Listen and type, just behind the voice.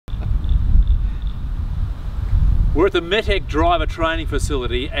We're at the Metec driver training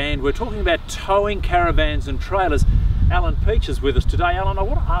facility and we're talking about towing caravans and trailers. Alan Peach is with us today. Alan, I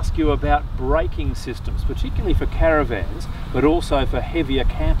want to ask you about braking systems, particularly for caravans, but also for heavier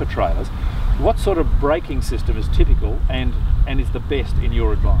camper trailers. What sort of braking system is typical and is the best in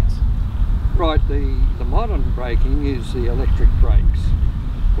your advice? Right, the modern braking is the electric brakes.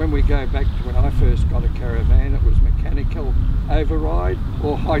 When we go back to when I first got a caravan, it was mechanical override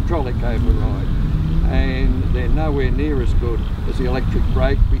or hydraulic override, and they're nowhere near as good as the electric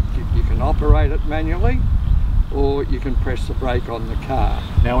brake. You can operate it manually, or you can press the brake on the car.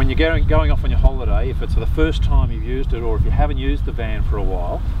 Now when you're going off on your holiday, if it's for the first time you've used it, or if you haven't used the van for a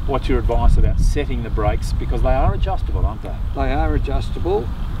while, what's your advice about setting the brakes? Because they are adjustable, aren't they? They are adjustable,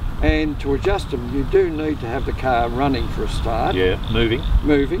 and to adjust them you do need to have the car running for a start. Yeah, moving.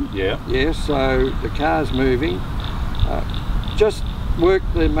 Moving. Yeah. Yeah, so the car's moving. Just work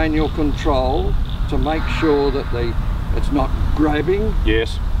the manual control to make sure that it's not grabbing.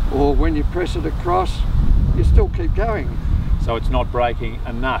 Yes. Or when you press it across, you still keep going. So it's not braking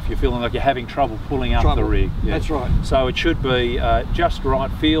enough. You're feeling like you're having trouble pulling up the rig. Yeah. That's right. So it should be just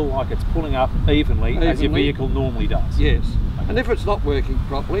right, feel like it's pulling up evenly as your vehicle normally does. Yes. And if it's not working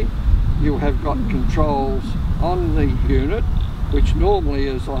properly, you have got controls on the unit, which normally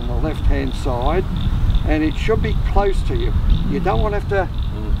is on the left-hand side, and it should be close to you. You don't want to have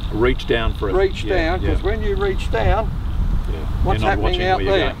to reach down for it. Reach down, because when you reach down, what's happening out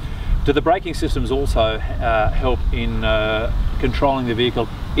there? Do the braking systems also help in controlling the vehicle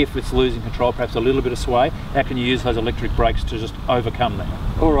if it's losing control, perhaps a little bit of sway? How can you use those electric brakes to just overcome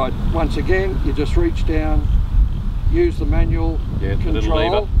that? All right, once again, you just reach down, use the manual control, the little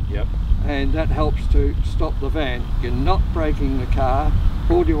lever. Yep. And that helps to stop the van. You're not braking the car,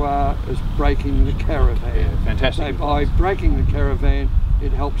 all you are is braking the caravan. Yeah, fantastic. So by braking the caravan,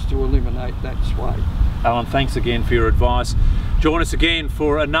 it helps to eliminate that sway. Alan, thanks again for your advice. Join us again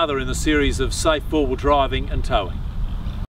for another in the series of safe four-wheel driving and towing.